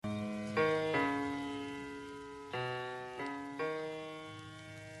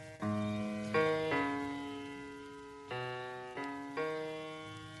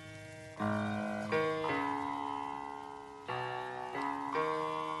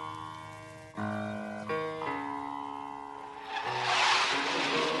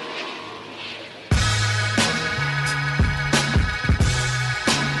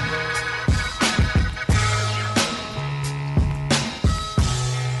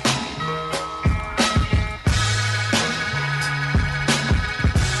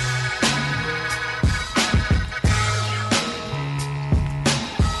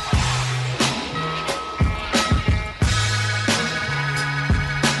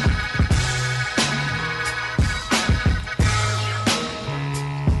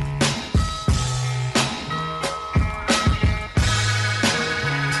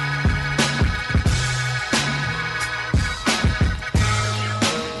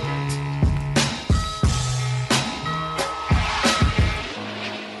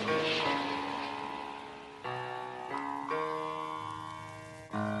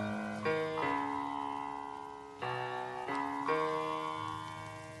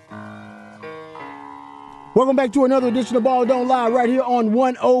Welcome back to another edition of Ball Don't Lie right here on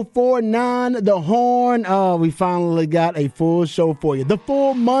 104.9 The Horn. We finally got a full show for you. The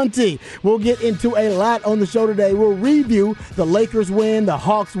full Monty. We'll get into a lot on the show today. We'll review the Lakers win, the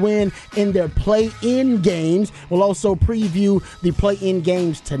Hawks win in their play-in games. We'll also preview the play-in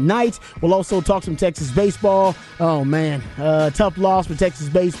games tonight. We'll also talk some Texas baseball. Oh, man. Tough loss for Texas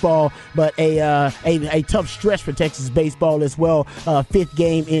baseball, but a tough stretch for Texas baseball as well. Fifth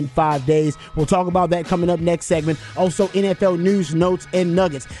game in 5 days. We'll talk about that coming up next segment. Also, NFL news, notes, and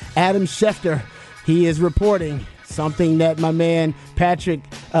nuggets. Adam Schefter, he is reporting something that my man Patrick,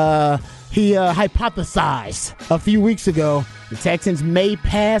 he hypothesized a few weeks ago. The Texans may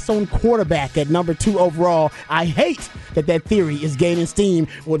pass on quarterback at number 2 overall. I hate that theory is gaining steam.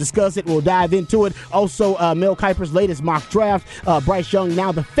 We'll discuss it. We'll dive into it. Also, Mel Kiper's latest mock draft. Bryce Young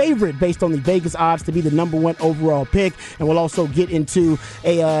now the favorite based on the Vegas odds to be the number 1 overall pick. And we'll also get into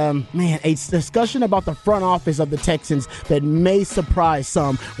a discussion about the front office of the Texans that may surprise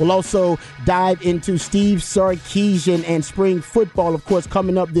some. We'll also dive into Steve Sarkisian and spring football, of course,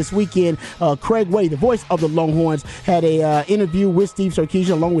 coming up this weekend. Craig Way, the voice of the Longhorns, had a interview with Steve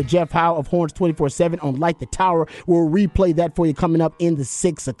Sarkisian along with Jeff Howe of Horns 24/7 on Light the Tower. We'll replay that for you coming up in the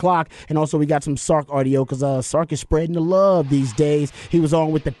 6 o'clock. And also we got some Sark audio because Sark is spreading the love these days. He was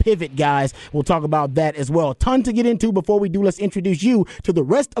on with the Pivot guys. We'll talk about that as well. Ton to get into. Before we do, let's introduce you to the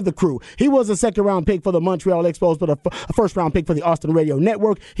rest of the crew. He was a second-round pick for the Montreal Expos, but a first-round pick for the Austin Radio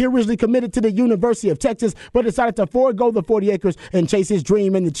Network. He originally committed to the University of Texas, but decided to forego the 40 acres and chase his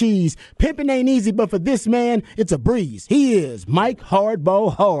dream in the cheese. Pimping ain't easy, but for this man, it's a breeze. He is Mike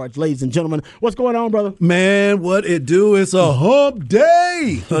Hardball Harge, ladies and gentlemen. What's going on, brother? Man, what it do? It's a hump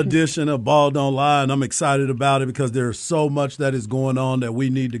day edition of Ball Don't Lie, and I'm excited about it because there's so much that is going on that we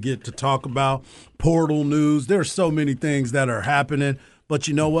need to get to talk about. Portal news. There's so many things that are happening. But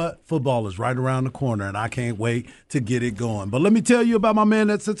you know what? Football is right around the corner, and I can't wait to get it going. But let me tell you about my man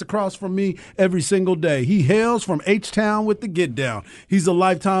that sits across from me every single day. He hails from H-Town with the Get Down. He's a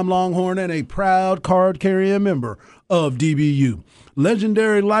lifetime Longhorn and a proud card-carrying member of DBU.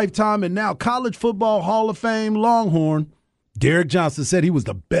 Legendary lifetime and now College Football Hall of Fame Longhorn, Derek Johnson said he was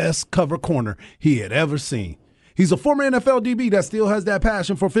the best cover corner he had ever seen. He's a former NFL DB that still has that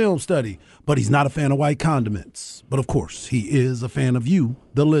passion for film study, but he's not a fan of white condiments. But, of course, he is a fan of you,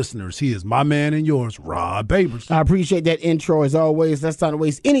 the listeners. He is my man and yours, Rod Babers. I appreciate that intro as always. Let's not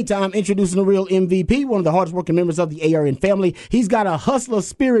waste any time introducing the real MVP, one of the hardest working members of the ARN family. He's got a hustler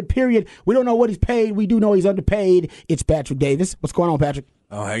spirit, period. We don't know what he's paid. We do know he's underpaid. It's Patrick Davis. What's going on, Patrick?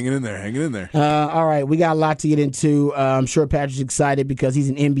 Oh, hanging in there. All right, we got a lot to get into. I'm sure Patrick's excited because he's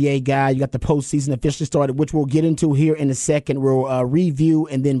an NBA guy. You got the postseason officially started, which we'll get into here in a second. We'll review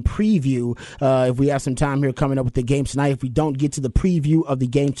and then preview if we have some time here coming up with the game tonight. If we don't get to the preview of the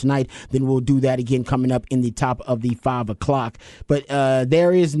game tonight, then we'll do that again coming up in the top of the 5 o'clock. But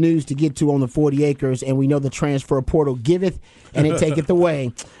there is news to get to on the 40 acres, and we know the transfer portal giveth and it taketh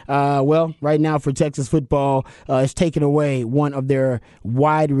away. Well, right now for Texas football, it's taken away one of their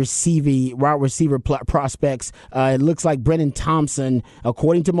wide receiver prospects. It looks like Brennan Thompson,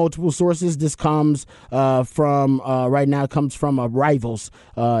 according to multiple sources, this comes from Rivals.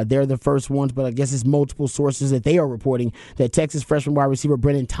 They're the first ones, but I guess it's multiple sources that they are reporting that Texas freshman wide receiver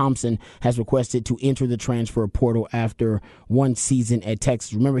Brennan Thompson has requested to enter the transfer portal after one season at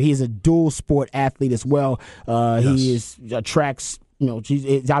Texas. Remember, he is a dual sport athlete as well. Yes. He is tracks.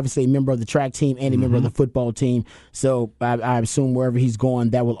 He's obviously a member of the track team and a member of the football team. So I assume wherever he's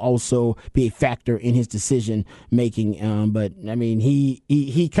going, that will also be a factor in his decision making. But I mean,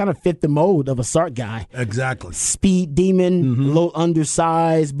 he kind of fit the mold of a Sark guy. Exactly. Speed demon, a little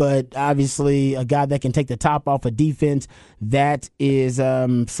undersized, but obviously a guy that can take the top off of defense. That is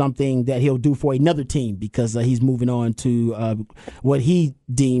something that he'll do for another team because he's moving on to what he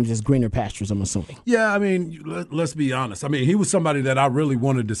deems as greener pastures, I'm assuming. Yeah, I mean, let's be honest. I mean, he was somebody that I really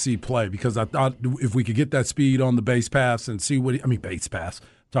wanted to see play because I thought if we could get that speed on the base pass and see base pass.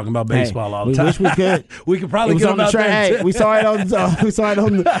 Talking about baseball all the time. We wish we could. We could probably get him out there. Hey, we saw it on right.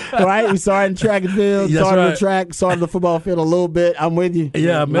 We saw it in track and field. Saw it on the track. Saw it on the football field a little bit. I'm with you.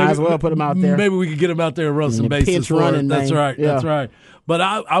 Yeah, might as well put him out there. Maybe we could get him out there and run some bases. Pitch running. That's right. Yeah. That's right. But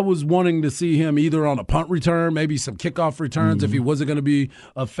I was wanting to see him either on a punt return, maybe some kickoff returns if he wasn't going to be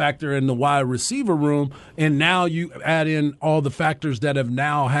a factor in the wide receiver room. And now you add in all the factors that have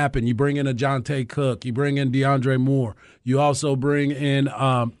now happened. You bring in a Jonte Cook. You bring in DeAndre Moore. You also bring in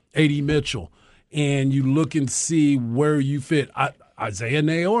A.D. Mitchell. And you look and see where you fit. Isaiah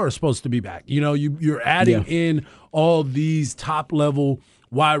Nayor is supposed to be back. You're adding in all these top-level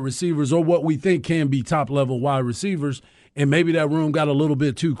wide receivers or what we think can be top-level wide receivers. and maybe that room got a little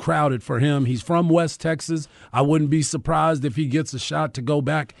bit too crowded for him. He's from West Texas. I wouldn't be surprised if he gets a shot to go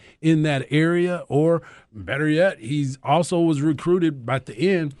back in that area, or better yet, he's also was recruited at the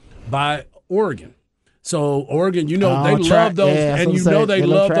end by Oregon. So Oregon, they love those, and they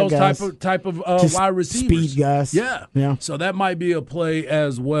love those type of wide receivers, speed guys. Yeah. So that might be a play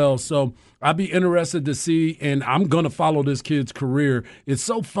as well. So I'd be interested to see, and I'm going to follow this kid's career. It's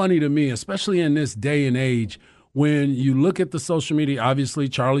so funny to me, especially in this day and age, when you look at the social media. Obviously,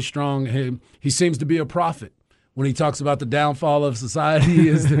 Charlie Strong, he seems to be a prophet. When he talks about the downfall of society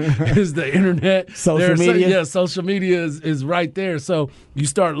is the internet. Social media? Social media is right there. So you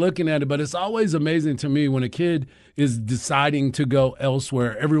start looking at it. But it's always amazing to me when a kid is deciding to go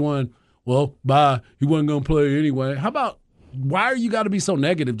elsewhere. Everyone, bye. He wasn't going to play anyway. How about, why are you got to be so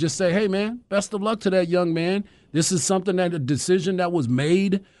negative? Just say, hey, man, best of luck to that young man. This is a decision that was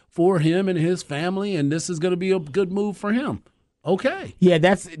made for him and his family, and this is going to be a good move for him. Okay. Yeah,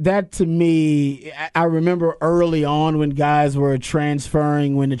 that to me, I remember early on when guys were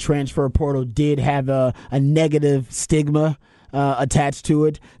transferring, when the transfer portal did have a negative stigma attached to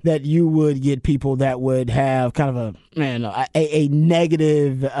it, that you would get people that would have kind of a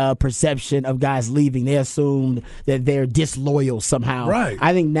negative perception of guys leaving. They assumed that they're disloyal somehow. Right.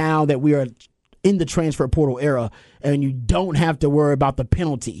 I think now that we are in the transfer portal era and you don't have to worry about the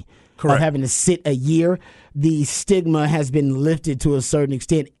penalty of having to sit a year, the stigma has been lifted to a certain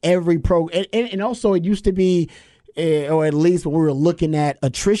extent. Every and also it used to be, or at least when we were looking at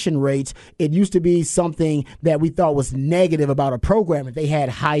attrition rates, it used to be something that we thought was negative about a program if they had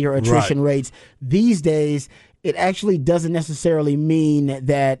higher attrition rates. These days, it actually doesn't necessarily mean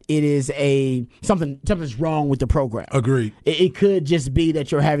that it is something's wrong with the program. Agreed. It could just be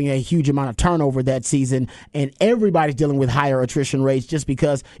that you're having a huge amount of turnover that season, and everybody's dealing with higher attrition rates just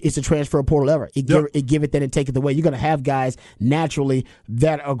because it's a transfer portal era. It give it, then it take it away. You're going to have guys naturally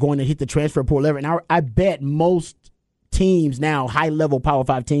that are going to hit the transfer portal era. And I bet most teams now, high-level Power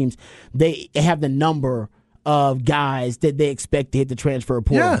 5 teams, they have the number of guys that they expect to hit the transfer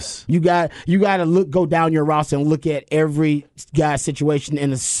portal. Yes. You got to go down your roster and look at every guy's situation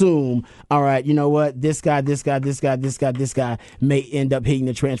and assume, all right, you know what, this guy may end up hitting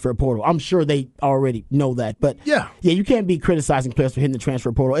the transfer portal. I'm sure they already know that. But yeah, you can't be criticizing players for hitting the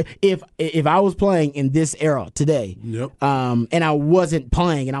transfer portal. If I was playing in this era today, and I wasn't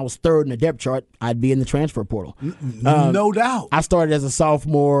playing and I was third in the depth chart, I'd be in the transfer portal. No doubt. I started as a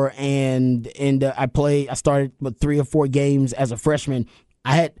sophomore and I started with 3 or 4 games as a freshman.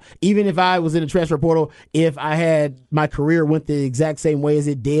 Even if I was in the transfer portal, if I had my career went the exact same way as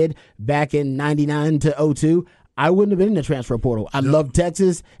it did back in 99 to 02, I wouldn't have been in the transfer portal. I loved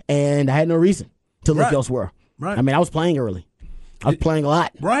Texas, and I had no reason to look elsewhere. Right. I mean, I was playing early. I was playing a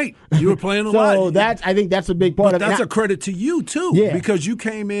lot. Right. You were playing a lot. So I think that's a big part of it. That's a credit to you too, because you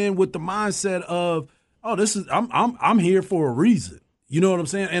came in with the mindset of, I'm here for a reason. You know what I'm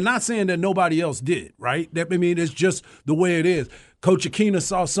saying? And not saying that nobody else did, right? It's just the way it is. Coach Akina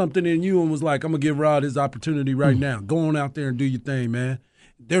saw something in you and was like, I'm going to give Rod his opportunity right now. Go on out there and do your thing, man.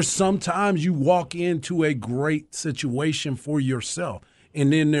 There's sometimes you walk into a great situation for yourself.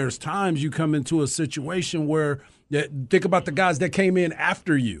 And then there's times you come into a situation where, think about the guys that came in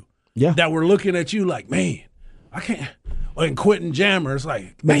after you that were looking at you like, man, I can't. And Quentin Jammer, it's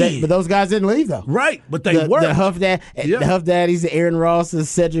like, but those guys didn't leave though, right? But they were the Huff Daddies, the Aaron Rosses,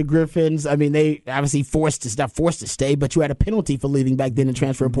 Cedric Griffins. I mean, they obviously not forced to stay, but you had a penalty for leaving back then in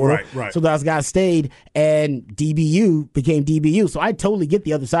transfer portal. Right. So those guys stayed, and DBU became DBU. So I totally get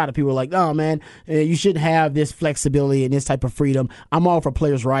the other side of people like, oh man, you should have this flexibility and this type of freedom. I'm all for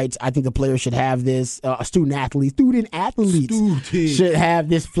players' rights. I think the players should have this. Student athletes should have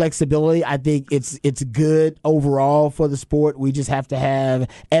this flexibility. I think it's good overall for the sport. We just have to have,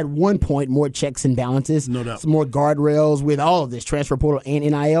 at one point, more checks and balances. No doubt. Some more guardrails with all of this, transfer portal and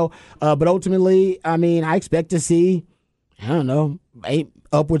NIL. But ultimately, I mean, I expect to see,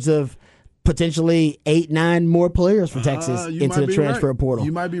 upwards of potentially 8-9 more players for Texas into the transfer portal.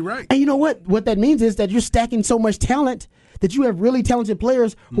 You might be right. And you know what? What that means is that you're stacking so much talent that you have really talented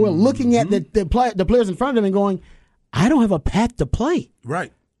players who are looking at the players in front of them and going, I don't have a path to play.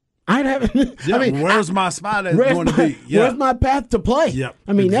 Right. Where's my spot going to be? Yeah. Where's my path to play? Yep,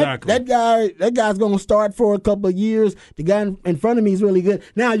 I mean, exactly. that guy's going to start for a couple of years. The guy in front of me is really good.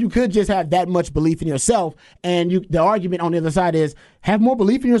 Now, you could just have that much belief in yourself, and the argument on the other side is have more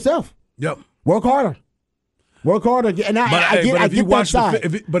belief in yourself. Yep. Work harder. Work harder, and I get that side.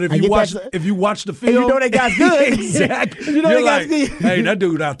 If you watch the film, and you know that guy's good. Exactly. You know You're that guy's like, good. hey, that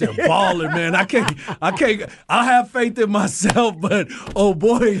dude out there balling, man. I can't. I have faith in myself, but oh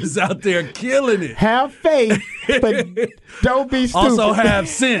boy, is out there killing it. Have faith, but don't be stupid. Also have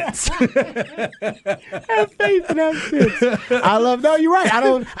sense. Have faith and have sense. I love. No, you're right. I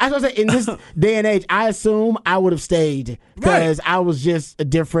was gonna say in this day and age, I assume I would have stayed because I was just a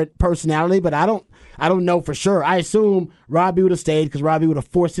different personality, but I don't know for sure. I assume Robbie would have stayed because Robbie would have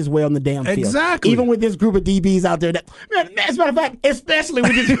forced his way on the damn field. Exactly. Even with this group of DBs out there. As a matter of fact, especially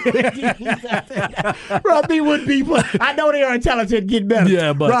with this group of DBs out there, Robbie would be. I know they are talented, getting better.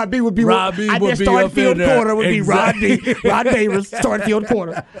 Yeah, but Robbie would be. Their starting field corner would be Rodney. Rod Davis, starting field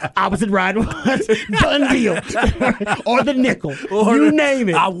corner. Opposite Rod was done deal. Or the nickel. You name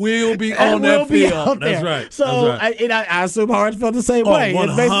it. I will be on that field. That's right. So That's right. I assume Harris felt the same way.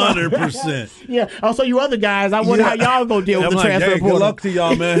 100%. Yeah. Also, you other guys, I wonder how y'all gonna deal with the transfer portal. Good luck to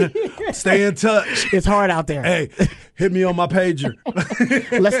y'all, man. Stay in touch. It's hard out there. Hey, hit me on my pager.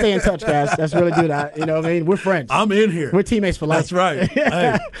 Let's stay in touch, guys. That's really good. You know what I mean? We're friends. I'm in here. We're teammates for life. That's right.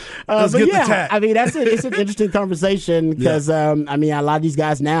 Hey, let's get the tag. I mean, that's it. It's an interesting conversation because, a lot of these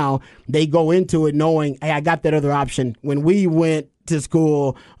guys now, they go into it knowing, hey, I got that other option. When we went to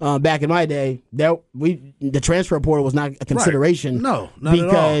school back in my day, the transfer portal was not a consideration. Right. No, not at all.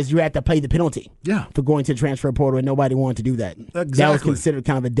 Because you had to pay the penalty for going to the transfer portal, and nobody wanted to do that. Exactly. That was considered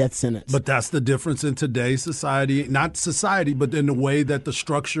kind of a death sentence. But that's the difference in today's society. Not society, but in the way that the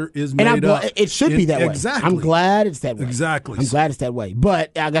structure is made up. It should be that way. Exactly. I'm glad it's that way. Exactly. I'm glad it's that way.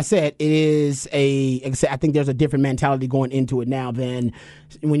 But like I said, I think there's a different mentality going into it now than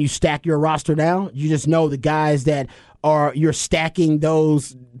when you stack your roster now. You just know the guys that you're stacking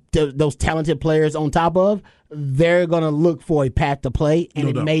those talented players on top of, they're going to look for a path to play, and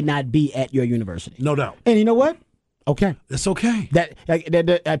it may not be at your university. No doubt. And you know what? Okay. It's okay.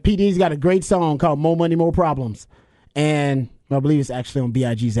 PD's got a great song called More Money, More Problems. And I believe it's actually on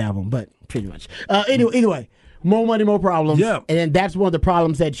B.I.G.'s album, but pretty much. Anyway. More money, more problems. Yeah. And then that's one of the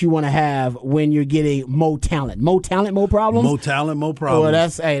problems that you want to have when you're getting more talent. More talent, more problems. More talent, more problems. Well,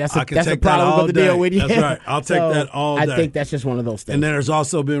 that's a problem we're going to deal with. That's right. I'll take that all day. I think that's just one of those things. And there's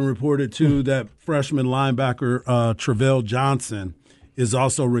also been reported, too, that freshman linebacker Travell Johnson is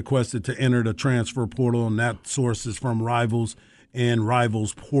also requested to enter the transfer portal, and that source is from Rivals and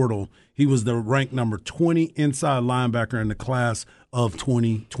Rivals Portal. He was the ranked number 20 inside linebacker in the class of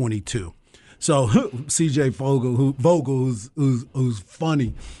 2022. So C.J. Vogel, who's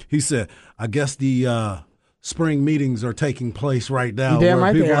funny, he said, I guess the spring meetings are taking place right now. Damn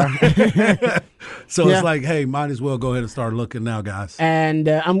right they are. So it's like, hey, might as well go ahead and start looking now, guys. And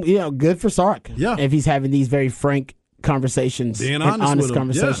I'm good for Sark. Yeah. If he's having these very frank conversations, being honest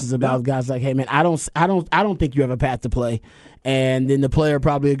conversations about guys like, hey man, I don't think you have a path to play. And then the player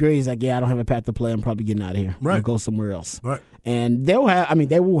probably agrees, like, yeah, I don't have a path to play. I'm probably getting out of here. Right. I'll go somewhere else. Right. And they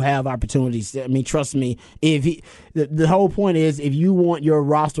will have opportunities. I mean, trust me. The whole point is, if you want your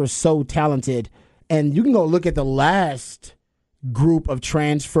roster so talented, and you can go look at the last group of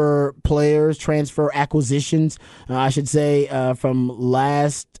transfer players, transfer acquisitions, I should say, from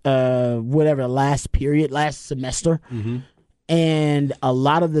last semester. Mm-hmm. And a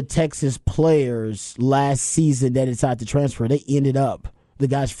lot of the Texas players last season that decided to transfer, they ended up, the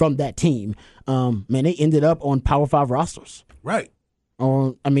guys from that team, they ended up on Power 5 rosters. Right.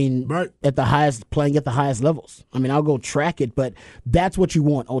 At the highest, playing at the highest levels. I'll go track it, but that's what you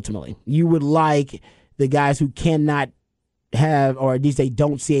want ultimately. You would like the guys who cannot have, or at least they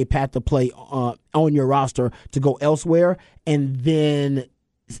don't see a path to play on your roster, to go elsewhere, and then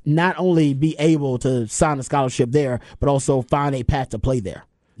not only be able to sign a scholarship there, but also find a path to play there.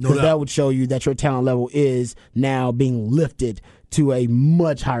 Because that would show you that your talent level is now being lifted to a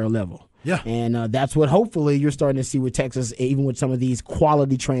much higher level. Yeah. And that's what hopefully you're starting to see with Texas, even with some of these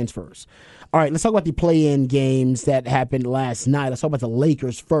quality transfers. All right, let's talk about the play-in games that happened last night. Let's talk about the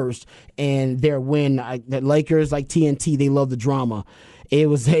Lakers first and their win. The Lakers, like TNT, they love the drama. It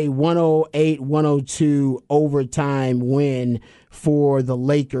was a 108-102 overtime win for the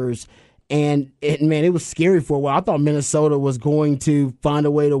Lakers. And, it was scary for a while. I thought Minnesota was going to find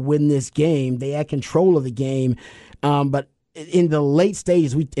a way to win this game. They had control of the game. But in the late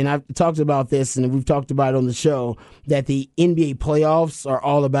stages, and I've talked about this and we've talked about it on the show, that the NBA playoffs are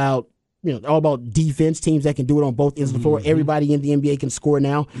all about defense, teams that can do it on both ends of the floor. Everybody in the NBA can score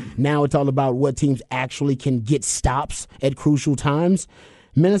now. Now it's all about what teams actually can get stops at crucial times.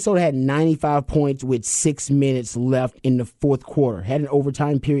 Minnesota had 95 points with 6 minutes left in the fourth quarter. Had an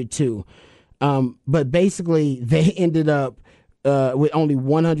overtime period too. But basically, they ended up with only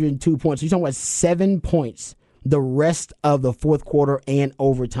 102 points. So you're talking about 7 points the rest of the fourth quarter and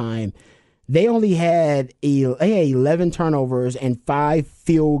overtime. They only had 11 turnovers and 5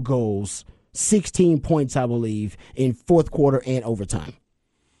 field goals, 16 points, I believe, in fourth quarter and overtime.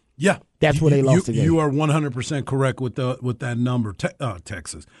 Yeah. That's where they lost the game. You are 100% correct with that number,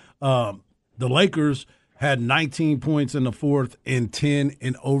 Texas. The Lakers had 19 points in the fourth and 10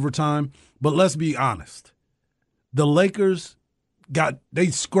 in overtime. But let's be honest. The Lakers they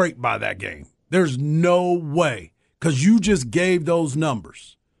scraped by that game. There's no way, because you just gave those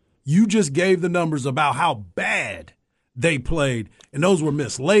numbers. You just gave the numbers about how bad they played. And those were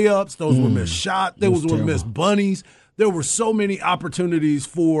missed layups. Those were missed shots. Those were missed bunnies. There were so many opportunities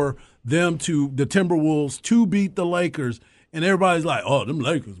for the Timberwolves to beat the Lakers. And everybody's like, oh, them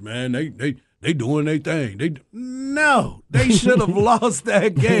Lakers, man, they doing their thing. No, they should have lost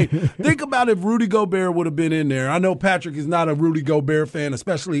that game. Think about if Rudy Gobert would have been in there. I know Patrick is not a Rudy Gobert fan,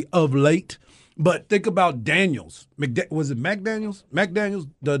 especially of late. But think about Daniels. Was it McDaniels? McDaniels,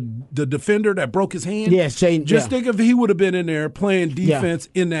 the defender that broke his hand? Yes, Shane. Just think if he would have been in there playing defense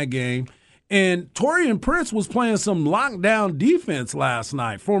in that game. And Taurean Prince was playing some lockdown defense last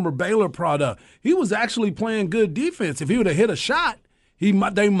night, former Baylor product. He was actually playing good defense. If he would have hit a shot, they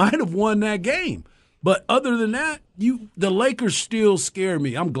might have won that game. But other than that, the Lakers still scare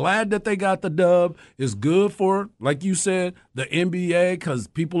me. I'm glad that they got the dub. It's good for, like you said, the NBA, because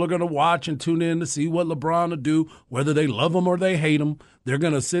people are going to watch and tune in to see what LeBron will do, whether they love him or they hate him. They're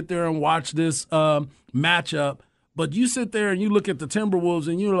going to sit there and watch this matchup. But you sit there and you look at the Timberwolves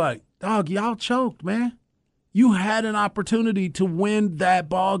and you're like, dog, y'all choked, man. You had an opportunity to win that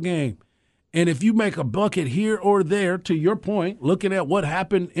ball game. And if you make a bucket here or there, to your point, looking at what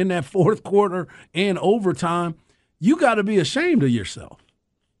happened in that fourth quarter and overtime, you got to be ashamed of yourself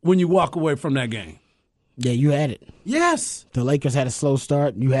when you walk away from that game. Yeah, you had it. Yes. The Lakers had a slow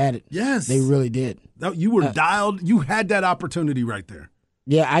start. You had it. Yes. They really did. You were dialed. You had that opportunity right there.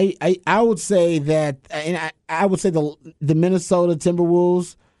 Yeah, I would say that, and I would say the Minnesota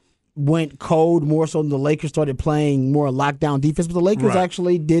Timberwolves went cold more so than the Lakers started playing more lockdown defense. But the Lakers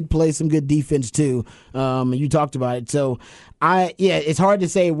actually did play some good defense too. You talked about it. So, it's hard to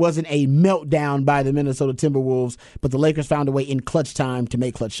say it wasn't a meltdown by the Minnesota Timberwolves, but the Lakers found a way in clutch time to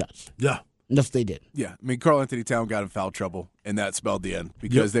make clutch shots. Yeah. Yes, they did. Yeah. I mean, Karl-Anthony Towns got in foul trouble, and that spelled the end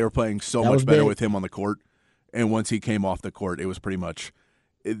because they were playing so much better with him on the court. And once he came off the court, it was pretty much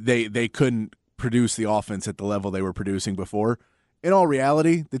they couldn't produce the offense at the level they were producing before. In all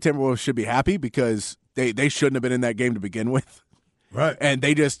reality, the Timberwolves should be happy because they shouldn't have been in that game to begin with. Right. And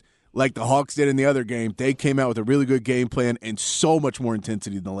they just, like the Hawks did in the other game, they came out with a really good game plan and so much more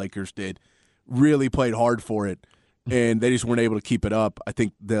intensity than the Lakers did. Really played hard for it, and they just weren't able to keep it up. I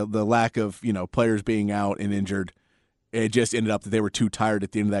think the lack of players being out and injured, it just ended up that they were too tired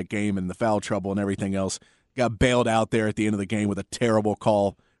at the end of that game, and the foul trouble and everything else got bailed out there at the end of the game with a terrible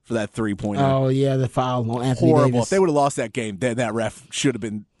call for that three-pointer. Oh, yeah, the foul on Anthony Horrible. Davis. If they would have lost that game, then that ref should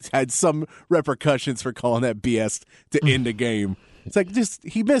have had some repercussions for calling that BS to end a game. It's like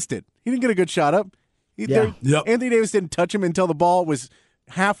he missed it. He didn't get a good shot up. Anthony Davis didn't touch him until the ball was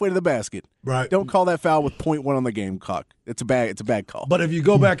halfway to the basket. Right. Don't call that foul with 0.1 on the game clock. It's a bad call. But if you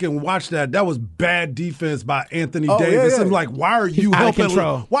go back and watch that was bad defense by Anthony Davis. Yeah. I'm like, why are you helping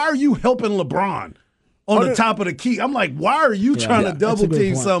LeBron on the top of the key? I'm like, why are you trying to double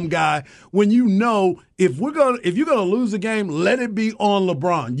team some guy when you know if you're gonna lose a game, let it be on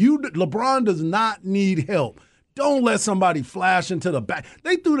LeBron. LeBron does not need help. Don't let somebody flash into the back.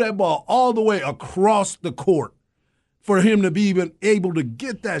 They threw that ball all the way across the court for him to be even able to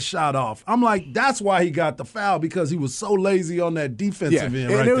get that shot off. I'm like, that's why he got the foul, because he was so lazy on that defensive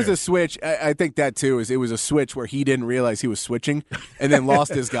end. And it was a switch. I think that too it was a switch where he didn't realize he was switching and then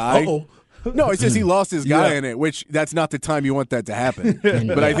lost his guy. Uh-oh. No, it's just he lost his guy in it, which that's not the time you want that to happen.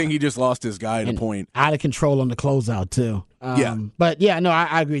 But I think he just lost his guy at a point. Out of control on the closeout, too. But,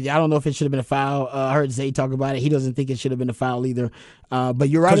 I agree with you. I don't know if it should have been a foul. I heard Zay talk about it. He doesn't think it should have been a foul either. But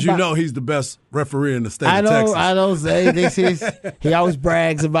you're right because he's the best referee in the state of Texas. I know, Zay. He always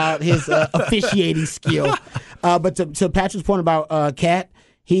brags about his officiating skill. But to Patrick's point about Cat,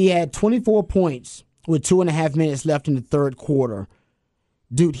 he had 24 points with 2.5 minutes left in the third quarter.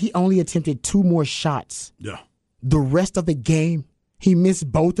 Dude, he only attempted 2 more shots. Yeah. The rest of the game, he missed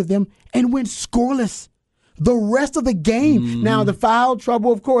both of them and went scoreless. The rest of the game. Now, the foul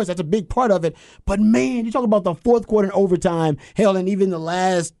trouble, of course, that's a big part of it. But, man, you talk about the fourth quarter and overtime, hell, and even the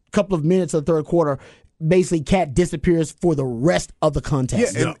last couple of minutes of the third quarter, basically Cat disappears for the rest of the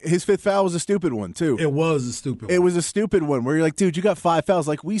contest. Yeah, and his fifth foul was a stupid one, too. It was a stupid one. It was a stupid one where you're like, dude, you got 5 fouls.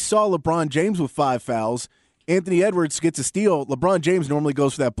 Like, we saw LeBron James with 5 fouls Anthony Edwards gets a steal. LeBron James normally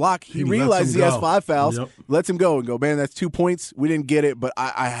goes for that block. He lets realizes him he has go. 5 fouls, Yep. lets him go and go, man, that's 2 points. We didn't get it, but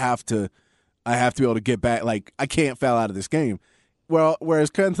I have to be able to get back. Like, I can't foul out of this game. Well, whereas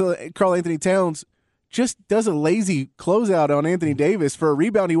Karl Anthony Towns just does a lazy closeout on Anthony Davis for a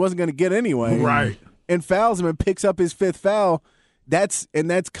rebound he wasn't going to get anyway. Right. And fouls him and picks up his 5th foul. That's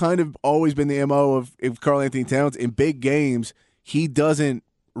kind of always been the MO of Karl Anthony Towns. In big games, he doesn't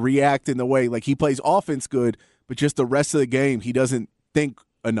react in the way, like, he plays offense good, but just the rest of the game, he doesn't think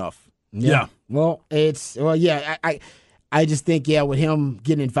enough. Yeah. Well, I just think, with him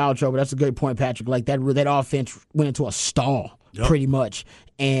getting in foul trouble, that's a good point, Patrick. Like, that offense went into a stall, pretty much.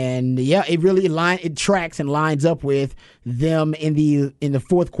 And, it really it tracks and lines up with them in the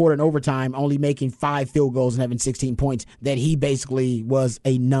fourth quarter and overtime only making 5 field goals and having 16 points, that he basically was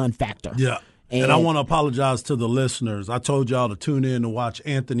a non-factor. Yeah. And I want to apologize to the listeners. I told y'all to tune in to watch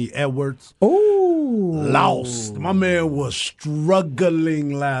Anthony Edwards. Ooh. Lost. My man was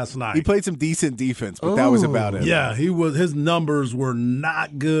struggling last night. He played some decent defense, but that was about it. Yeah, his numbers were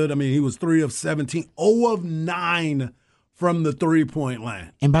not good. I mean, he was 3 of 17, 0 of 9 from the 3-point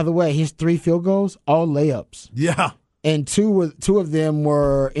line. And by the way, his 3 field goals, all layups. Yeah. And two of them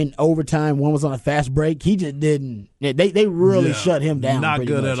were in overtime. One was on a fast break. He just didn't. They really shut him down. Not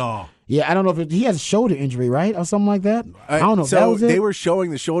pretty good much. at all. Yeah, I don't know if he has a shoulder injury, right, or something like that. I don't know. If So that was it. they were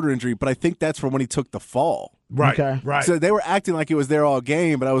showing the shoulder injury, but I think that's from when he took the fall. Right. Okay. Right. So they were acting like it was there all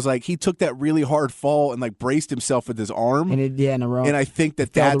game, but I was like, he took that really hard fall and like braced himself with his arm. And in a row. And I think fell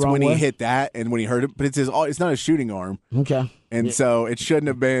the that's wrong when way? he hit that and when he hurt it. But it's not a shooting arm, Okay. and so it shouldn't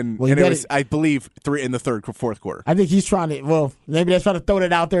have been. Well, and you it bet was, I believe, 3 in the fourth quarter. I think he's trying to. Well, maybe they're trying to throw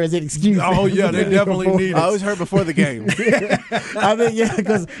that out there as an excuse. Oh, yeah, they definitely need it. I was hurt before the game. I think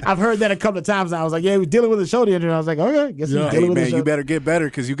because I've heard that a couple of times now. I was like, he was dealing with a shoulder injury. I was like, okay, guess he's Yeah. Hey dealing with a man, shoulder. you better get better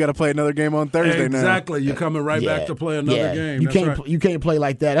because you got to play another game on Thursday now. Exactly. You're coming right back to play another game. You That's can't right. you can't play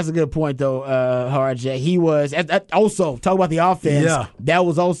like that. That's a good point though, RJ. He was also talk about the offense. Yeah. That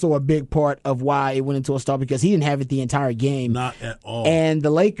was also a big part of why it went into a stall because he didn't have it the entire game. Not at all. And the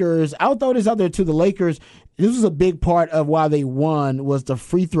Lakers, I'll throw this out there too. The Lakers, this was a big part of why they won was the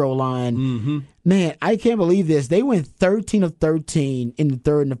free throw line. Mm-hmm. Man, I can't believe this. They went 13 of 13 in the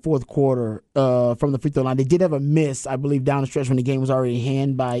third and the fourth quarter from the free throw line. They did have a miss, I believe, down the stretch when the game was already in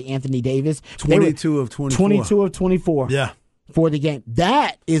hand by Anthony Davis. 22 of 24. 22 of 24 Yeah. for the game.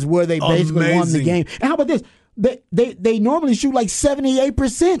 That is where they basically won the Amazing. game. And how about this? They normally shoot like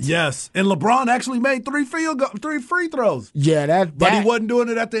 78%. Yes. And LeBron actually made 3 free throws. Yeah, But he wasn't doing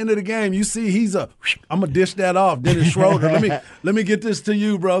it at the end of the game. You see, I'm gonna dish that off. Dennis Schroeder. let me get this to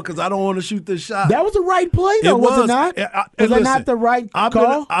you, bro, because I don't want to shoot this shot. That was the right play, though, was it not? Was that not the right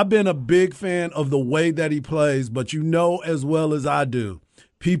call? I've been a big fan of the way that he plays, but you know as well as I do,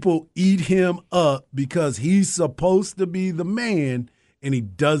 people eat him up because he's supposed to be the man, and he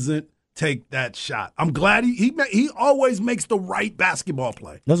doesn't take that shot. I'm glad he always makes the right basketball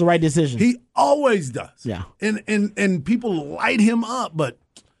play. That's the right decision. He always does. Yeah. And people light him up, but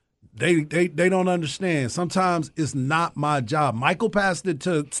they don't understand. Sometimes it's not my job. Michael passed it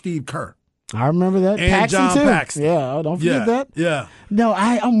to Steve Kerr. I remember that. And Paxson John too. Paxson. Yeah, don't forget that. Yeah. No,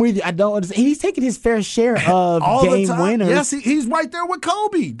 I'm with you. I don't understand. He's taking his fair share of All game the time. winners. Yes, he's right there with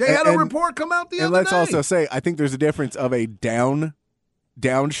Kobe. They had a report come out the other day. And let's also say, I think there's a difference of a down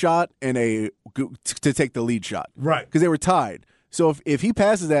shot and to take the lead shot. Right. Because they were tied. So if he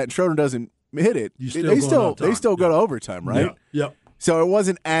passes that and Schroeder doesn't hit it, they still go to overtime, right? Yep. So it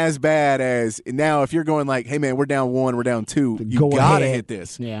wasn't as bad as now. If you're going like, "Hey man, we're down 1, we're down 2, you Go gotta ahead. hit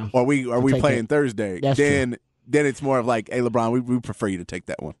this." Yeah. Or we take playing that. Thursday? That's then it's more of like, "Hey LeBron, we prefer you to take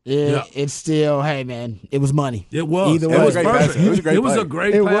that one." It's still, hey man, it was money. It was. Either It way. was It was perfect. great. It was a great It was play. a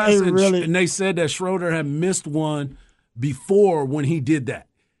great It pass, was really- and they said that Schroeder had missed one before when he did that.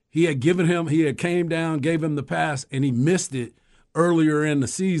 He had came down, gave him the pass, and he missed it earlier in the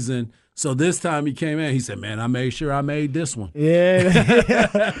season. So this time he came in, he said, "Man, I made sure I made this one."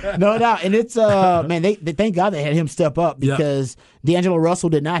 Yeah, no doubt. And it's man, they thank God they had him step up because D'Angelo Russell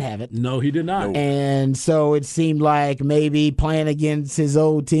did not have it. No, he did not. And so it seemed like maybe playing against his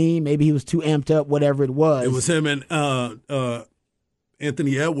old team, maybe he was too amped up, whatever it was. It was him and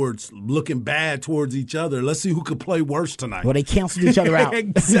Anthony Edwards looking bad towards each other. Let's see who could play worse tonight. Well, they canceled each other out.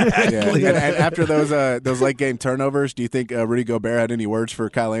 Exactly. Yeah. And after those late game turnovers, do you think Rudy Gobert had any words for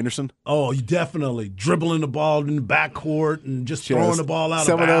Kyle Anderson? Oh, you definitely dribbling the ball in the backcourt and just throwing the ball out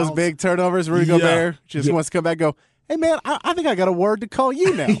Some of bounds. those big turnovers, Rudy Gobert just wants to come back and go, hey, man, I think I got a word to call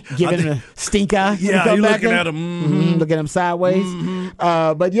you now. Giving him a stink eye. Yeah, you're looking at him. Looking at him sideways.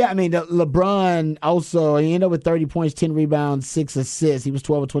 But, yeah, I mean, LeBron also, he ended up with 30 points, 10 rebounds, 6 assists. He was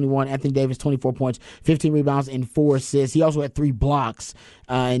 12 of 21. Anthony Davis, 24 points, 15 rebounds, and 4 assists. He also had 3 blocks.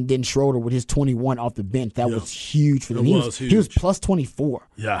 And then Schroeder with his 21 off the bench. That was huge for them. He was plus 24.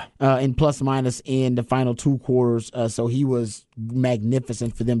 Yeah. In plus minus in the final 2 quarters. So he was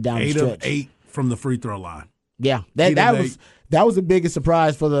magnificent for them down the stretch. 8 of 8 from the free throw line. Yeah, that was the biggest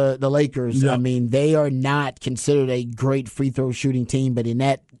surprise for the Lakers. Yep. I mean, they are not considered a great free throw shooting team, but in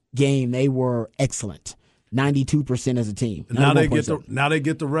that game they were excellent. 92% as a team. Now they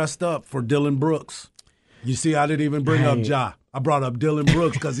get the rest up for Dylan Brooks. You see, I didn't even bring up Ja. I brought up Dylan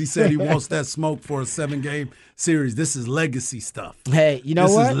Brooks because he said he wants that smoke for a 7-game series. This is legacy stuff. Hey, you know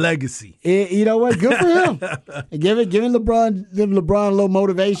what? This is legacy. You know what? Good for him. Giving LeBron a little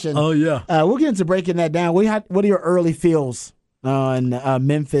motivation. Oh, yeah. We'll get into breaking that down. What are your early feels on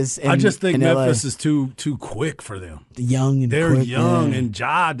Memphis and I just think Memphis LA? Is too quick for them. They're young, and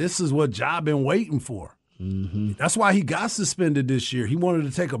Ja, this is what Ja been waiting for. Mm-hmm. That's why he got suspended this year. He wanted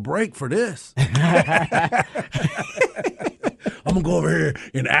to take a break for this. I'm going to go over here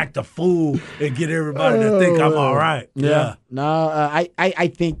and act a fool and get everybody to think I'm all right. Yeah. No, I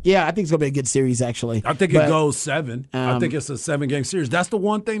think it's going to be a good series, actually. I think it goes 7. I think it's a 7-game series. That's the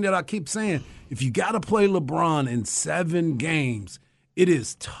one thing that I keep saying. If you got to play LeBron in 7 games, it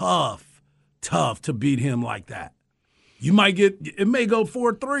is tough to beat him like that. It may go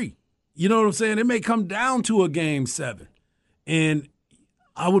 4-3. You know what I'm saying? It may come down to a game 7. And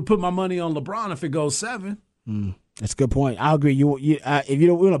I would put my money on LeBron if it goes 7. That's a good point. I'll agree. If you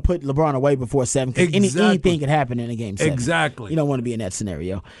don't want to put LeBron away before 7, because anything could happen in a game 7. Exactly. You don't want to be in that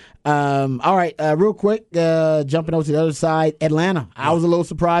scenario. All right, real quick, jumping over to the other side, Atlanta. I was a little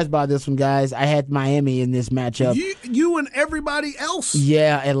surprised by this one, guys. I had Miami in this matchup. You and everybody else.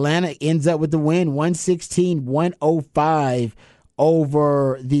 Yeah, Atlanta ends up with the win, 116-105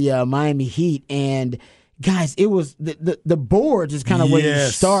 over the Miami Heat. And guys, it was the board just kind of where you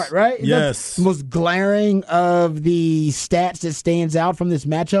start, right? Yes. The most glaring of the stats that stands out from this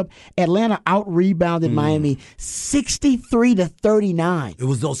matchup. Atlanta out-rebounded Miami 63-39. It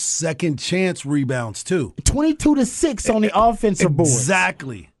was those second chance rebounds too. 22-6 on the offensive board.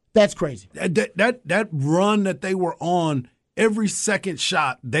 Exactly. That's crazy. That run that they were on, every second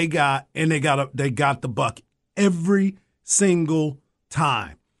shot they got, and they got the bucket every single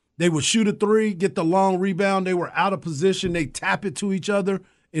time. They would shoot a 3, get the long rebound. They were out of position. They tap it to each other,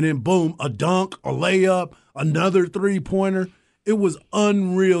 and then boom, a dunk, a layup, another 3-pointer. It was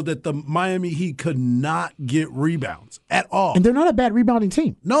unreal that the Miami Heat could not get rebounds at all. And they're not a bad rebounding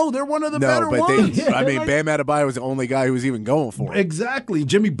team. No, they're one of the better ones. Bam Adebayo was the only guy who was even going for it. Exactly.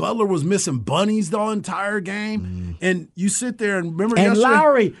 Jimmy Butler was missing bunnies the entire game. And you sit there and remember and yesterday.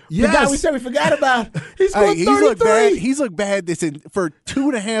 Lowry, the guy we said we forgot about. He scored 33. He's looked bad for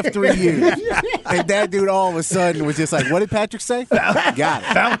 2.5, 3 years. And that dude all of a sudden was just like, what did Patrick say?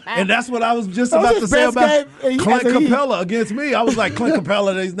 Got it. And that's what I was just about to say about Clint Capella against me. I was like, Clint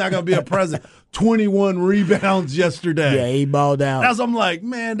Capella, he's not going to be a present. 21 rebounds yesterday. Yeah, he balled out. As I'm like,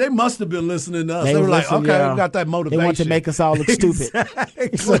 man, they must have been listening to us. They were like, okay, we got that motivation. They want to make us all look stupid.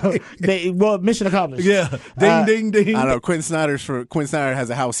 So mission accomplished. Yeah. Ding, ding. I don't know. Quentin Snyder has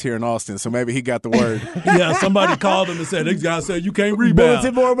a house here in Austin, so maybe he got the word. Yeah, somebody called him and said, these guys said you can't rebound.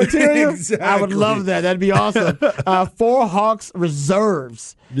 Bulletin board material? Exactly. I would love that. That'd be awesome. 4 Hawks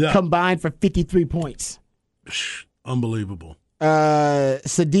reserves combined for 53 points. Unbelievable.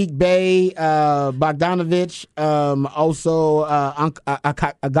 Sadiq Bey, Bogdanovich, also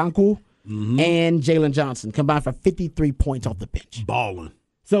Aganku, and Jalen Johnson combined for 53 points off the bench. Balling.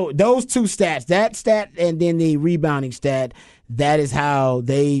 So those 2 stats, that stat and then the rebounding stat, that is how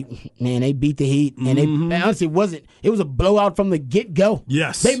they beat the Heat. And they honestly it was a blowout from the get-go.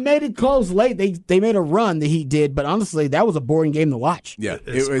 Yes. They made it close late. They made a run, the Heat did, but honestly, that was a boring game to watch. Yeah,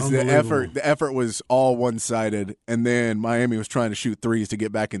 it was the effort was all one-sided, and then Miami was trying to shoot threes to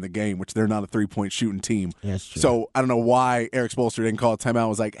get back in the game, which they're not a three-point shooting team. That's true. So I don't know why Eric Spoelstra didn't call a timeout.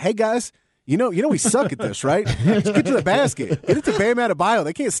 Was like, hey guys, you know we suck at this, right? Just get to the basket. Get it to Bam Adebayo.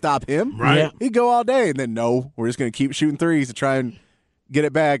 They can't stop him. Right. Yeah. He'd go all day, and then no, we're just going to keep shooting threes to try and get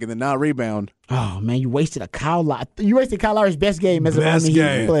it back and then not rebound. Oh, man, you wasted Kyle Lowry's best game as a Miami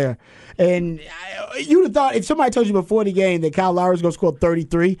Heat player. And you would have thought, if somebody told you before the game that Kyle Lowry was going to score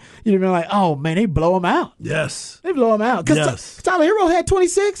 33, you'd have been like, oh, man, they blow him out. Yes. They blow him out. Because Tyler Hero had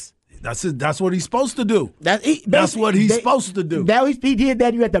 26. That's what he's supposed to do. That's what he's supposed to do. He did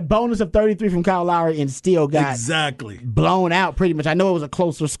that. You had the bonus of 33 from Kyle Lowry and still got blown out pretty much. I know it was a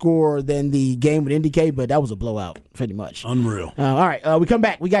closer score than the game would indicate, but that was a blowout pretty much. Unreal. All right, we come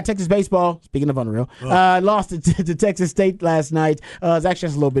back. We got Texas baseball. Speaking of unreal, lost to Texas State last night. It's actually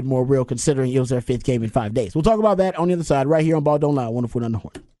just a little bit more real considering it was their 5th game in 5 days. We'll talk about that on the other side right here on Ball Don't Lie, 104.9 The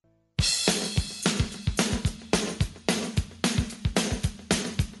Horn.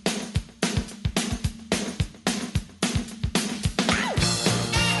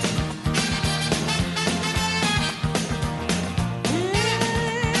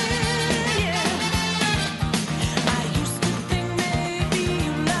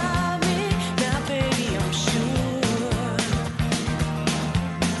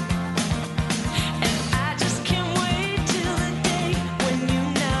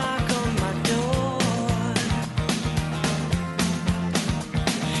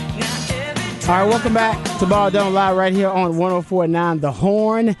 All right, welcome back to Ball Don't Lie right here on 104.9 The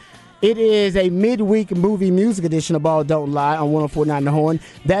Horn. It is a midweek movie music edition of Ball Don't Lie on 104.9 The Horn.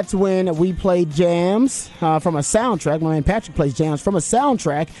 That's when we play jams from a soundtrack. My man Patrick plays jams from a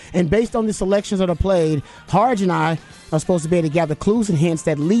soundtrack. And based on the selections that are played, Harge and I are supposed to be able to gather clues and hints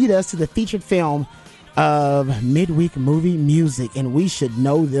that lead us to the featured film of midweek movie music. And we should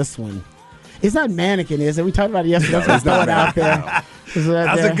know this one. It's not Mannequin, is it? We talked about it yesterday. Let's throw it out there.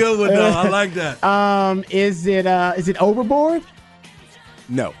 That's a good one, though. I like that. Is it Overboard?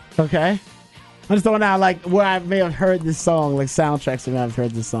 No. Okay. I'm just throwing out like where I may have heard this song, like soundtracks where I've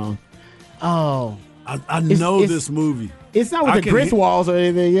heard this song. Oh. I know this movie. It's not with the Griswolds or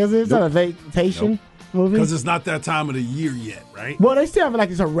anything, is it? It's not a vacation movie? Because it's not that time of the year yet, right? Well, they still have like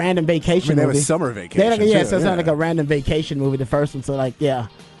it's a random vacation movie. They have a summer vacation. It sounds like a random vacation movie, the first one. So like, yeah.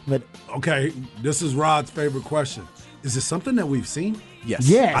 But okay, this is Rod's favorite question. Is it something that we've seen? Yes.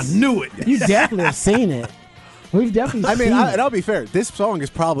 I knew it. You definitely have seen it. We've definitely seen it. And I'll be fair. This song is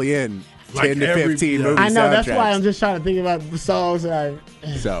probably in 10 to 15 movie I know. soundtracks. That's why I'm just trying to think about the songs.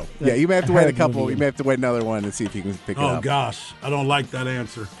 So, yeah, you may have to wait a couple. You may have to wait another one and see if you can pick it up. Oh, gosh. I don't like that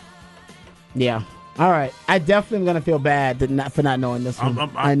answer. Yeah. All right. I definitely am going to feel bad for not knowing this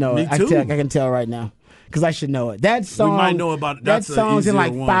one. I know it. I can tell right now. Because I should know it. That song, we might know about it. That song's in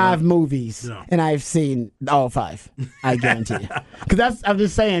like 5 movies, and I've seen all 5. I guarantee you. Because I'm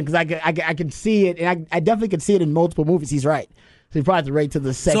just saying. Because I can see it, and I definitely can see it in multiple movies. He's right. So you probably have to rate to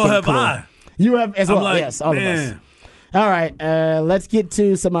the second. So have clue. I. You have as well. Yes, all of us. All right, let's get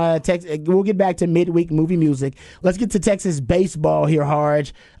to some we'll get back to midweek movie music. Let's get to Texas baseball here,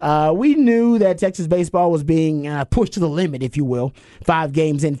 Harge. We knew that Texas baseball was being pushed to the limit, if you will. 5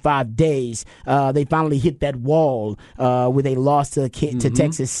 games in 5 days. They finally hit that wall with a loss to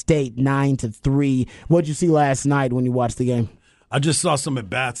Texas State 9-3. What did you see last night when you watched the game? I just saw some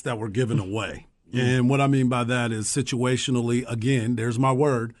at-bats that were given away. And what I mean by that is situationally, again, there's my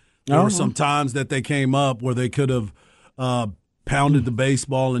word. There were some times that they came up where they could have pounded the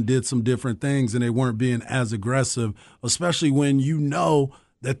baseball and did some different things, and they weren't being as aggressive, especially when you know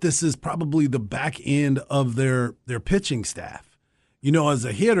that this is probably the back end of their pitching staff. You know, as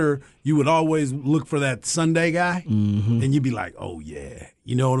a hitter, you would always look for that Sunday guy, and you'd be like, oh, yeah.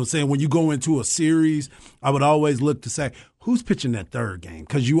 You know what I'm saying? When you go into a series, I would always look to say, who's pitching that third game?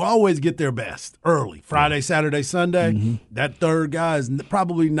 Because you always get their best early. Friday, Saturday, Sunday. That third guy is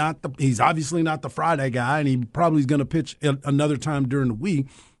probably he's obviously not the Friday guy, and he probably is going to pitch another time during the week.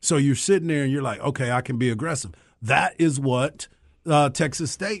 So you're sitting there and you're like, okay, I can be aggressive. That is what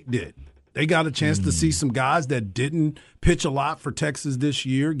Texas State did. They got a chance to see some guys that didn't pitch a lot for Texas this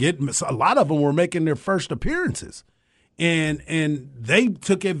year. A lot of them were making their first appearances. And they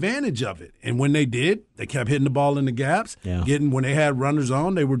took advantage of it. And when they did, they kept hitting the ball in the gaps. Yeah. When they had runners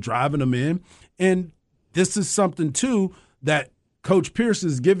on, they were driving them in. And this is something, too, that Coach Pierce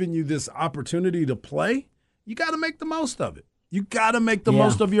is giving you this opportunity to play. You got to make the most of it. You got to make the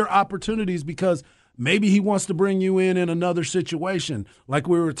most of your opportunities because maybe he wants to bring you in another situation, like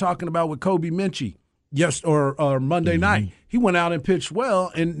we were talking about with Kobe Minchie or Monday night. He went out and pitched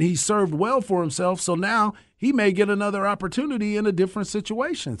well, and he served well for himself, so now he may get another opportunity in a different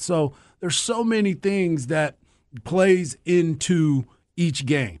situation. So there's so many things that plays into each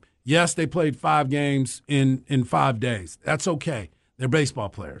game. Yes, they played 5 games in 5 days. That's okay. They're baseball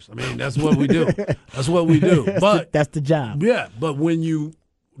players. I mean, that's what we do. That's what we do. But that's the job. Yeah, but when you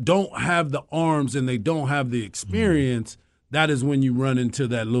don't have the arms and they don't have the experience, that is when you run into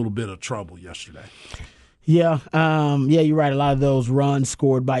that little bit of trouble yesterday. Yeah, you're right. A lot of those runs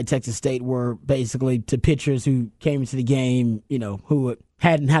scored by Texas State were basically to pitchers who came into the game, who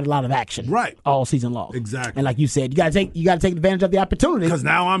hadn't had a lot of action all season long. Exactly. And like you said, you got to take advantage of the opportunity. Because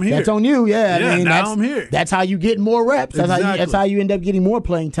now I'm here. That's on you, yeah. Yeah, now I'm here. That's how you get more reps. Exactly. That's how you end up getting more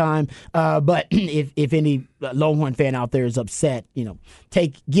playing time. But if any Longhorn fan out there is upset,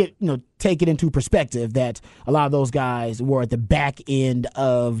 take it into perspective that a lot of those guys were at the back end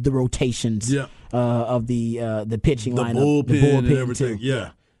of the rotations of the pitching lineup, the bullpen and everything. Too.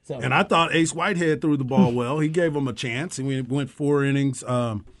 Yeah. So, and I thought Ace Whitehead threw the ball well. He gave him a chance, and we went 4 innings, 2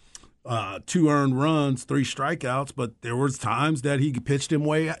 earned runs, 3 strikeouts. But there was times that he pitched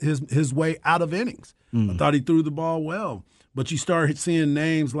his way out of innings. I thought he threw the ball well. But you start seeing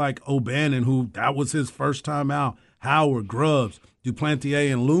names like O'Bannon, who that was his first time out, Howard, Grubbs,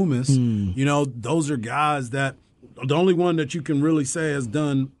 Duplantier, and Loomis. Those are guys that the only one that you can really say has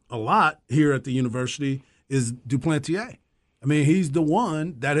done a lot here at the university is Duplantier. I mean, he's the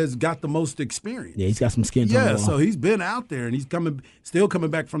one that has got the most experience. Yeah, he's got some skins on the wall. So he's been out there, and he's still coming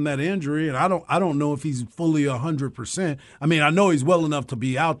back from that injury. And I don't know if he's fully 100%. I mean, I know he's well enough to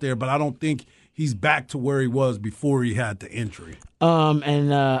be out there, but I don't think he's back to where he was before he had the injury.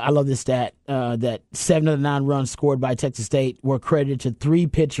 I love this stat that 7 of the 9 runs scored by Texas State were credited to 3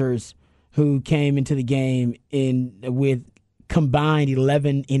 pitchers who came into the game with combined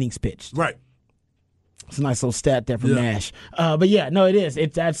 11 innings pitched. Right. It's a nice little stat there from Nash. But yeah, no, it is.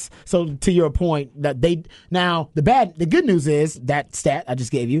 That's so to your point that the good news is that stat I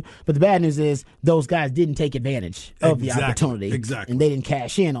just gave you, but the bad news is those guys didn't take advantage of the opportunity. Exactly. And they didn't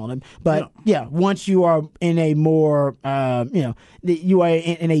cash in on them. But once you are in a more you are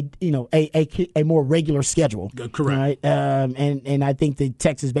in a more regular schedule. Correct. Right? And I think the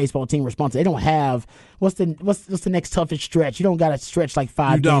Texas baseball team responds. They don't have what's the next toughest stretch? You don't got to stretch like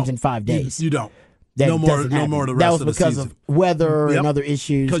 5 games in 5 days. You don't. No more the rest of the season. That was because of weather and other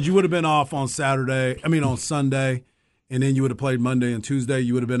issues. Because you would have been off on Sunday, and then you would have played Monday and Tuesday.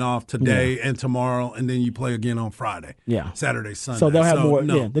 You would have been off today and tomorrow, and then you play again on Friday. Yeah. Saturday, Sunday. So they'll have more.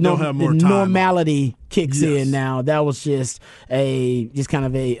 They'll have more time. Normality kicks in now. That was just kind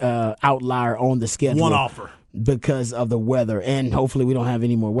of a outlier on the schedule. One offer. Because of the weather, and hopefully we don't have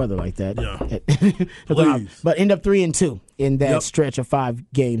any more weather like that. Yeah. Please. But end up 3-2 in that stretch of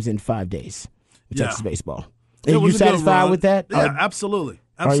 5 games in 5 days. Texas baseball. Are you satisfied with that? Yeah, absolutely.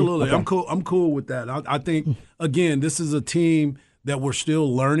 Okay. I'm cool. I'm cool with that. I think again, this is a team that we're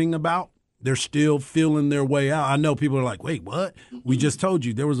still learning about. They're still feeling their way out. I know people are like, "Wait, what?" We just told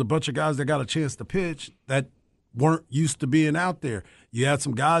you there was a bunch of guys that got a chance to pitch that weren't used to being out there. You had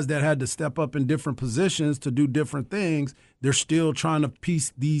some guys that had to step up in different positions to do different things. They're still trying to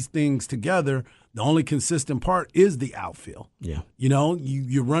piece these things together. The only consistent part is the outfield. Yeah.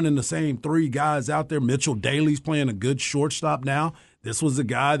 You're running the same 3 guys out there. Mitchell Daly's playing a good shortstop now. This was a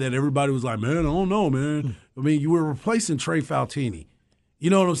guy that everybody was like, man, I don't know, man. I mean, you were replacing Trey Faltini.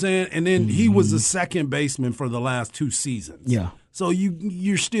 You know what I'm saying? And then he was the second baseman for the last 2 seasons. Yeah. So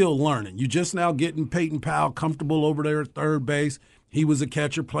you're still learning. You're just now getting Peyton Powell comfortable over there at third base. He was a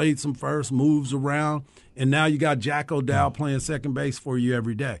catcher, played some first, moves around, and now you got Jack O'Dowd playing second base for you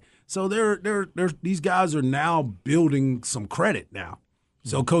every day. So these guys are now building some credit now.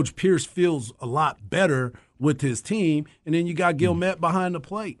 So Coach Pierce feels a lot better with his team, and then you got Guillemette behind the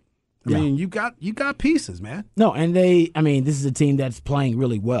plate. I mean, you got pieces, man. No, and this is a team that's playing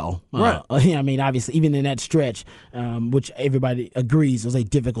really well. Right. I mean, obviously, even in that stretch, which everybody agrees was a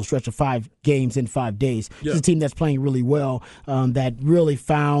difficult stretch of 5 games in 5 days. Yeah. It's a team that's playing really well, that really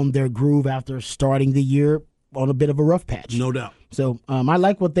found their groove after starting the year on a bit of a rough patch. No doubt. So I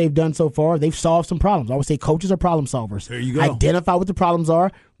like what they've done so far. They've solved some problems. I always say coaches are problem solvers. There you go. Identify what the problems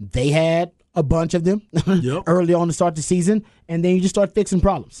are. They had a bunch of them early on to start the season, and then you just start fixing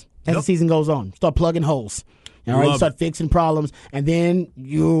problems as the season goes on. Start plugging holes. All right, you start fixing problems, and then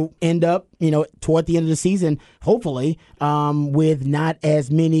you end up, toward the end of the season, hopefully, with not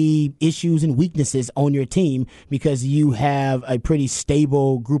as many issues and weaknesses on your team because you have a pretty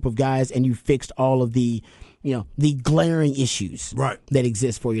stable group of guys and you fixed all of the glaring issues that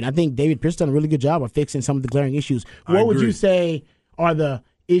exist for you. And I think David Pierce done a really good job of fixing some of the glaring issues. What would you say are the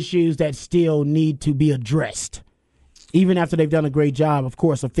issues that still need to be addressed? Even after they've done a great job, of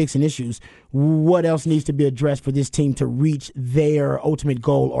course, of fixing issues, what else needs to be addressed for this team to reach their ultimate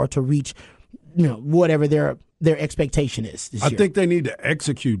goal or to reach, whatever their expectation is this year? I think they need to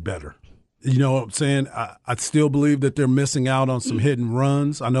execute better. You know what I'm saying? I still believe that they're missing out on some hit and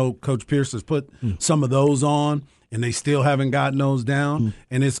runs. I know Coach Pierce has put some of those on, and they still haven't gotten those down.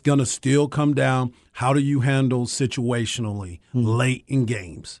 And it's going to still come down, how do you handle situationally late in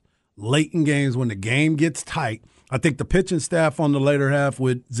games? Late in games when the game gets tight. I think the pitching staff on the later half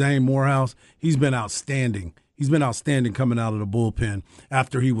with Zane Morehouse, he's been outstanding. He's been outstanding coming out of the bullpen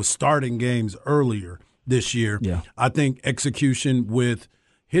after he was starting games earlier this year. Yeah. I think execution with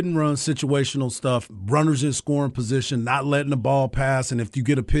hit and run, situational stuff, runners in scoring position, not letting the ball pass, and if you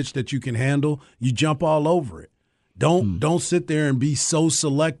get a pitch that you can handle, you jump all over it. Don't sit there and be so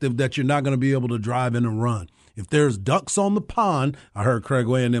selective that you're not going to be able to drive in and run. If there's ducks on the pond, I heard Craig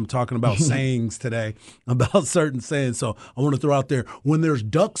Way and them talking about sayings today, about certain sayings. So I want to throw out there, when there's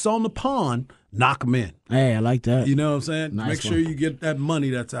ducks on the pond, knock them in. Hey, I like that. You know what I'm saying? Nice Make sure one. you get that money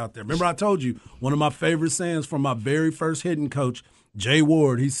that's out there. Remember I told you, one of my favorite sayings from my very first hitting coach, Jay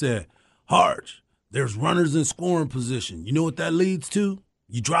Ward, he said, Harge, there's runners in scoring position. You know what that leads to?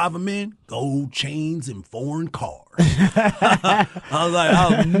 You drive them in, gold chains and foreign cars. I was like,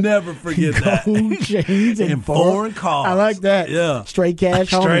 I'll never forget that. Gold chains and foreign cars. I like that. Yeah. Straight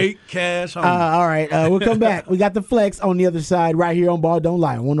cash, homie. Straight cash, homie. All right, we'll come back. We got the flex on the other side right here on Ball Don't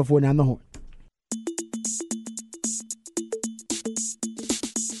Lie on 104.9 The Horn.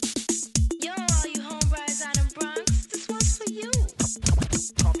 Yo, all you homebrides out in Bronx, this one's for you.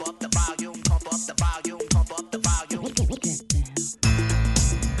 Pump up the volume, pump up the volume, pump up the volume. Get down.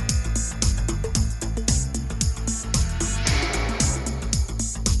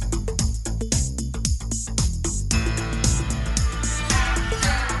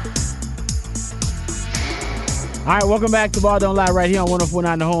 All right, welcome back to Ball Don't Lie right here on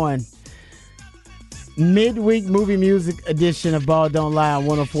 104.9 The Horn. Midweek movie music edition of Ball Don't Lie on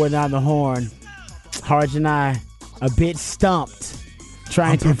 104.9 The Horn. Harge and I a bit stumped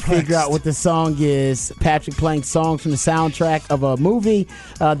trying to figure out what the song is. Patrick playing songs from the soundtrack of a movie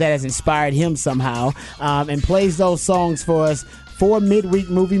that has inspired him somehow, and plays those songs for us for midweek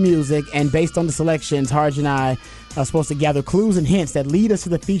movie music. And based on the selections, Harge and I are supposed to gather clues and hints that lead us to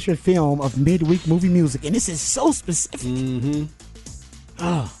the featured film of midweek movie music. And this is so specific. Mm-hmm.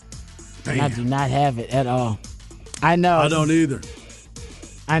 Oh, I do not have it at all. I know. I don't either.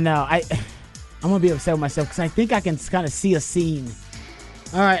 I know. I'm going to be upset with myself because I think I can kind of see a scene.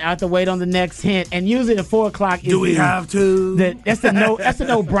 All right, I have to wait on the next hint. And usually the 4 o'clock is Do we have to? That's a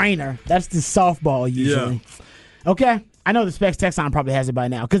no-brainer. That's the softball usually. Yeah. Okay. I know the Specs Texon probably has it by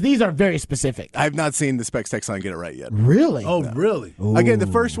now because these are very specific. I've not seen the Specs Texon get it right yet. Really? Oh, really? Ooh. Again, the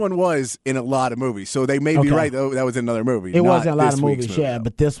first one was in a lot of movies, so they may be Okay. right. Though that was in another movie. It wasn't a lot this of week's movies, movie, yeah, no.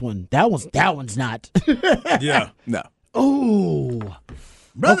 but this one, that one's not. Yeah. No. Ooh.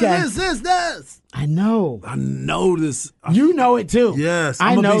 Brother, Okay. this. I know. I know this. You know it too. Yes. I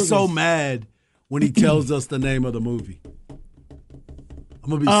I'm going know to be so this. mad when he tells us the name of the movie. I'm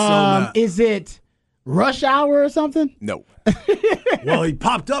going to be so mad. Is it Rush Hour or something? No. Well, he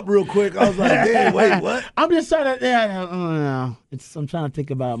popped up real quick. I was like, damn, wait, what? I'm just trying to. I'm trying to think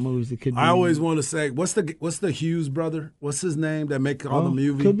about movies that could be. I always want to say, what's the Hughes brother? What's his name that make all the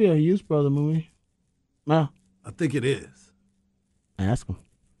movie? Could be a Hughes brother movie. Well, I think it is. ask him.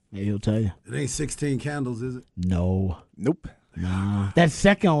 Maybe he'll tell you. It ain't 16 Candles, is it? No. Nope. That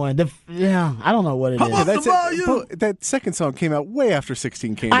second one. I don't know what it is. Up the volume. But that second song came out way after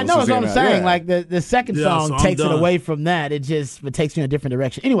 16 Candles. I know was that's what I'm in, saying. yeah. Like the second Yeah, song so I'm takes it done. away from that. It takes you in a different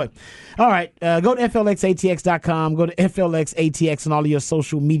direction. Anyway, all right. Go to FLXATX.com. Go to FLXATX on all of your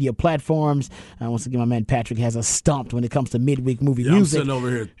social media platforms. Once again, my man Patrick has us stumped when it comes to midweek movie Yeah, I'm music. sitting over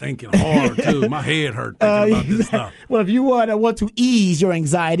here thinking hard, too. My head hurt thinking about this stuff. Well, if you want to ease your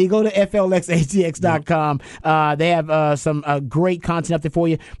anxiety, go to FLXATX.com. They have some great content up there for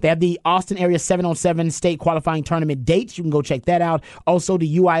you. They have the Austin area 7-on-7 state qualifying tournament dates. You can go check that out. Also,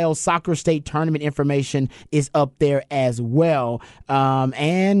 the UIL soccer state tournament information is up there as well.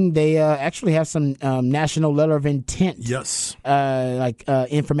 And they actually have some national letter of intent. Yes.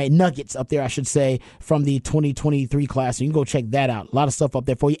 Information nuggets up there, I should say, from the 2023 class. So you can go check that out. A lot of stuff up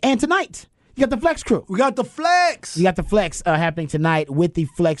there for you. And tonight, you got the Flex Crew. We got the flex. You got the Flex happening tonight with the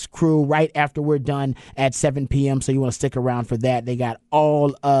Flex Crew right after we're done at 7 p.m. So you want to stick around for that. They got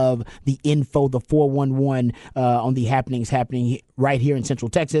all of the info, the 411 on the happenings happening right here in Central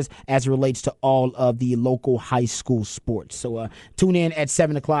Texas as it relates to all of the local high school sports. So tune in at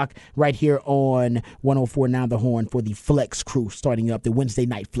 7 o'clock right here on 104.9 The Horn for the Flex Crew starting up, the Wednesday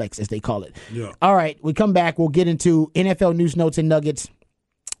night flex as they call it. Yeah. All right, we come back. We'll get into NFL news, notes, and nuggets.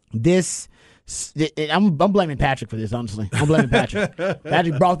 I'm blaming Patrick for this, honestly. I'm blaming Patrick.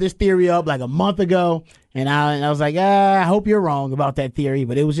 Patrick brought this theory up like a month ago, and I was like, I hope you're wrong about that theory,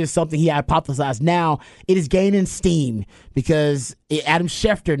 but it was just something he hypothesized. Now, it is gaining steam because Adam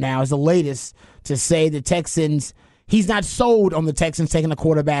Schefter now is the latest to say the Texans, he's not sold on the Texans taking a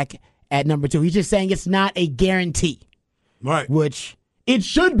quarterback at number 2. He's just saying it's not a guarantee, Right. which it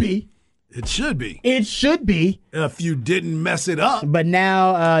should be. It should be. It should be. If you didn't mess it up. But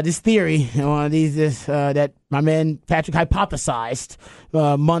now this theory, one of these that my man Patrick hypothesized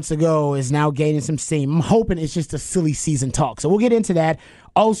months ago, is now gaining some steam. I'm hoping it's just a silly season talk. So we'll get into that.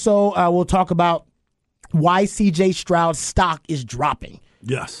 Also, we'll talk about why C.J. Stroud's stock is dropping.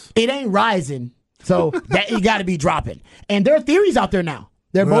 Yes. It ain't rising, so that it got to be dropping. And there are theories out there now.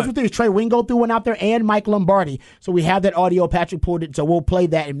 They're both with theories. Trey Wingo threw one out there, and Mike Lombardi. So we have that audio. Patrick pulled it, so we'll play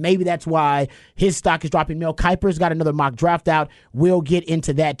that, and maybe that's why his stock is dropping. Mel Kiper's got another mock draft out. We'll get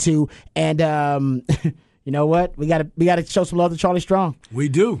into that too. And you know what? We got to show some love to Charlie Strong. We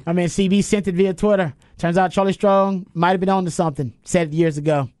do. I mean, CB sent it via Twitter. Turns out Charlie Strong might have been on to something. Said it years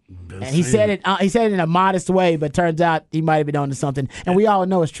ago. And he said it. He said it in a modest way, but turns out he might have been on to something. And we all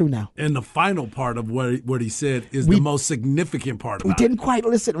know it's true now. And the final part of what he said is the most significant part. We didn't quite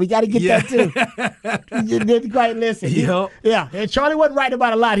listen. We got to get that too. You didn't quite listen. Yep. Yeah. And Charlie wasn't right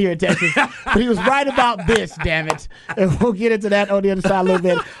about a lot here in Texas, but he was right about this. Damn it. And we'll get into that on the other side a little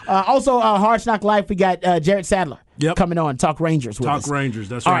bit. Also, Hard Knock Life. We got Jared Sadler. Coming on, Talk Rangers with us. Talk Rangers,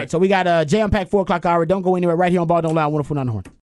 that's right. right. All right, so we got a jam-packed 4 o'clock hour. Don't go anywhere. Right here on Ball Don't Lie, 104.9 The Horn.